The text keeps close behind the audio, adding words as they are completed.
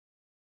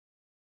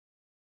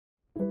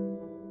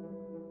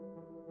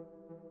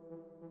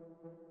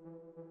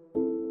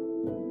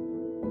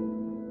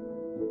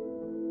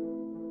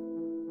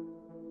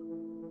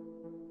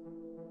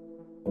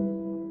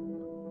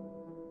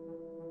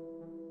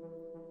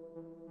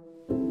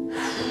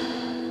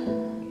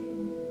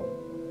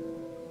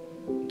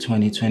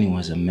2020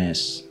 was a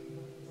mess.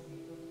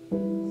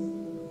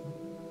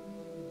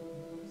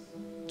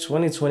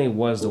 2020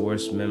 was the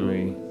worst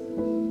memory,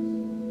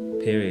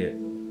 period.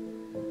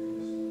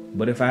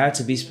 But if I had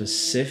to be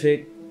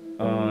specific,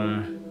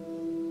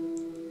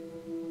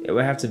 it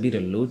would have to be the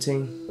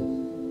looting.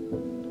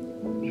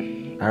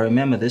 I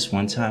remember this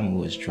one time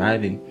we was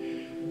driving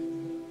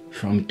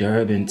from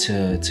Durban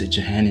to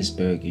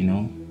Johannesburg, you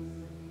know.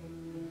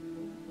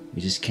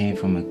 We just came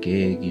from a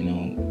gig, you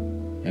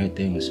know,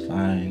 everything was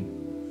fine.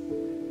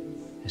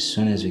 As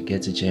soon as we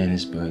get to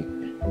Johannesburg,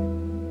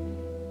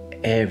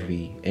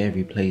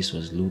 every place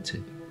was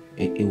looted.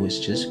 It was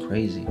just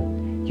crazy.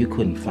 You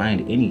couldn't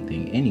find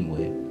anything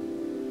anywhere.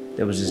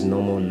 There was just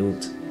no more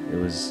loot. It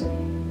was...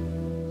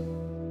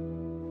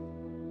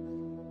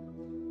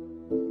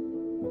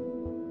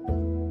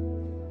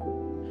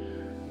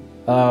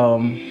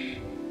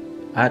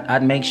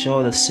 I'd make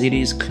sure the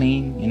city is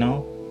clean, you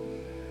know.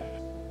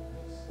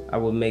 I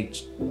would make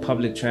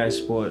public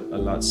transport a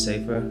lot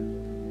safer.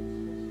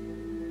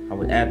 I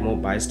would add more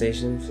buy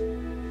stations.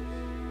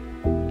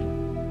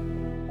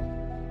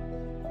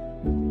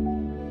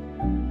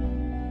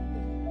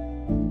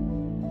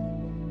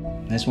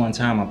 This one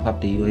time I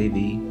popped the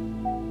UAV,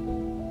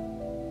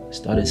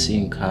 started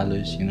seeing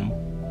colors, you know.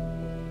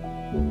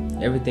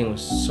 Everything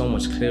was so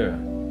much clearer.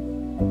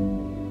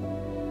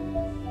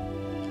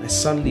 I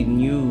suddenly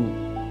knew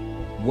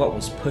what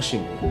was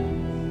pushing me.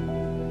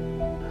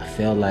 I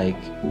felt like,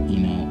 you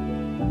know,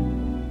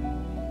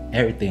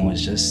 everything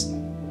was just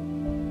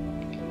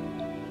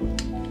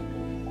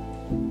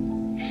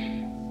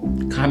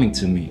coming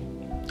to me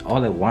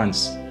all at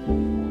once. I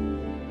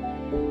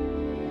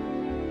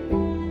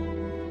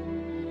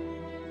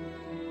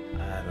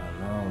don't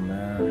know,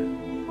 man.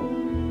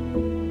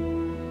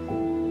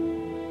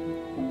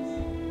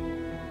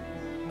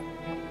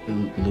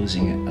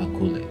 Losing a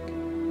gulag.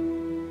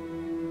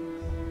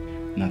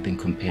 Nothing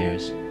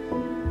compares.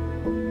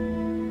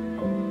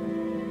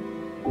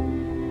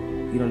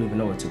 You don't even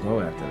know where to go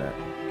after that.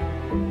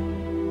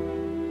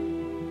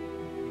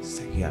 It's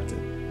like you have to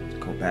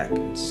go back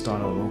and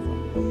start all over.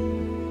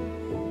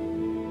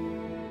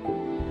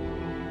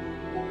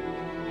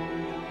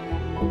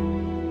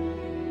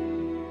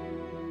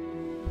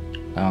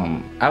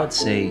 I would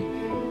say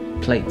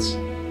plates.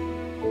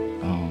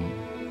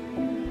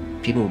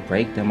 People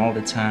break them all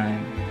the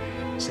time.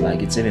 It's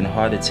like it's even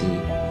harder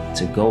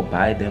to go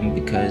buy them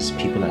because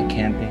people are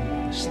camping.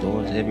 There's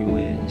stores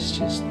everywhere. It's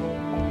just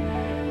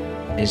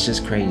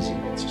crazy.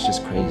 It's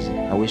just crazy.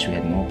 I wish we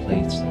had more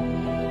plates.